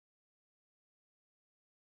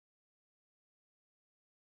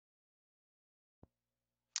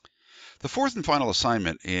The fourth and final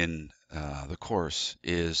assignment in the course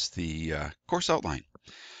is the course outline,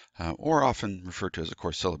 or often referred to as a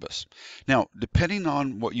course syllabus. Now, depending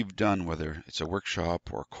on what you've done, whether it's a workshop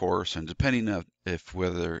or a course, and depending on if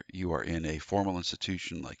whether you are in a formal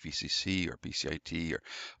institution like VCC or BCIT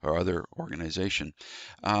or other organization,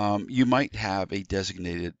 you might have a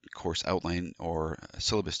designated course outline or a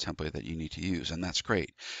syllabus template that you need to use, and that's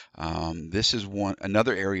great. This is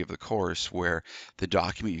another area of the course where the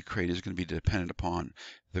document you create is going to be dependent upon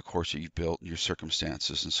the course that you've built and your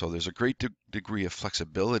circumstances. And so there's a great degree of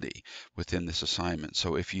flexibility within this assignment.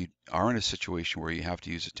 So if you are in a situation where you have to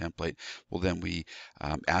use a template, well, then we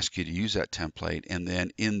ask you to use that template. And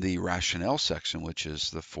then in the rationale section, which is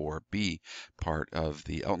the 4B part of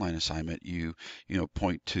the outline assignment, you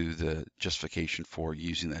point to the justification for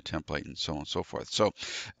using that template and so on and so forth. So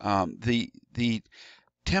the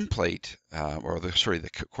template or the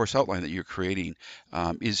course outline that you're creating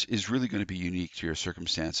is really going to be unique to your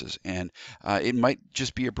circumstances, and it might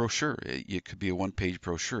just be a brochure. It could be a one-page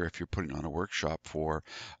brochure if you're putting on a workshop for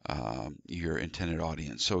your intended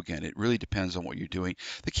audience. So again, it really depends on what you're doing.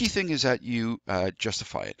 The key thing is that you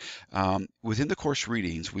justify it. Within the course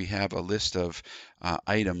readings, we have a list of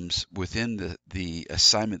items within the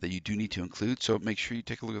assignment that you do need to include. So make sure you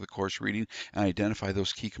take a look at the course reading and identify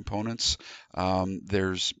those key components.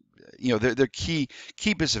 There's they're key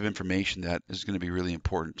bits of information that is going to be really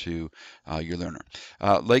important to your learner.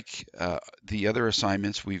 Like the other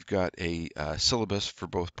assignments, we've got a syllabus for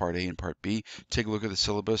both Part A and Part B. Take a look at the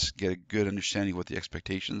syllabus, get a good understanding of what the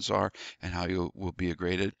expectations are and how you will be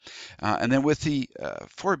graded. And then with the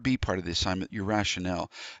 4B part of the assignment, your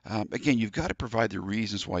rationale. Again, you've got to provide the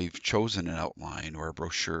reasons why you've chosen an outline or a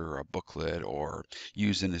brochure or a booklet or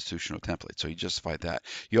used an institutional template. So you justify that.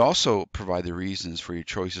 You also provide the reasons for your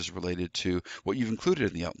choices related to what you've included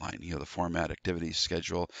in the outline, the format, activities,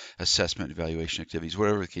 schedule, assessment, evaluation activities,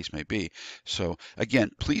 whatever the case may be. So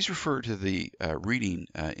again, please refer to the reading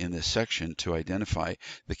in this section to identify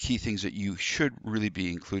the key things that you should really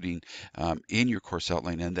be including in your course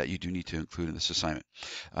outline and that you do need to include in this assignment.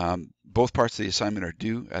 Both parts of the assignment are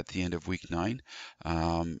due at the end of week 9.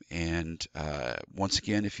 And once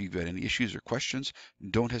again, if you've got any issues or questions,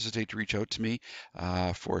 don't hesitate to reach out to me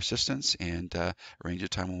for assistance and arrange a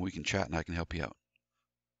time when we can chat and I can help you out.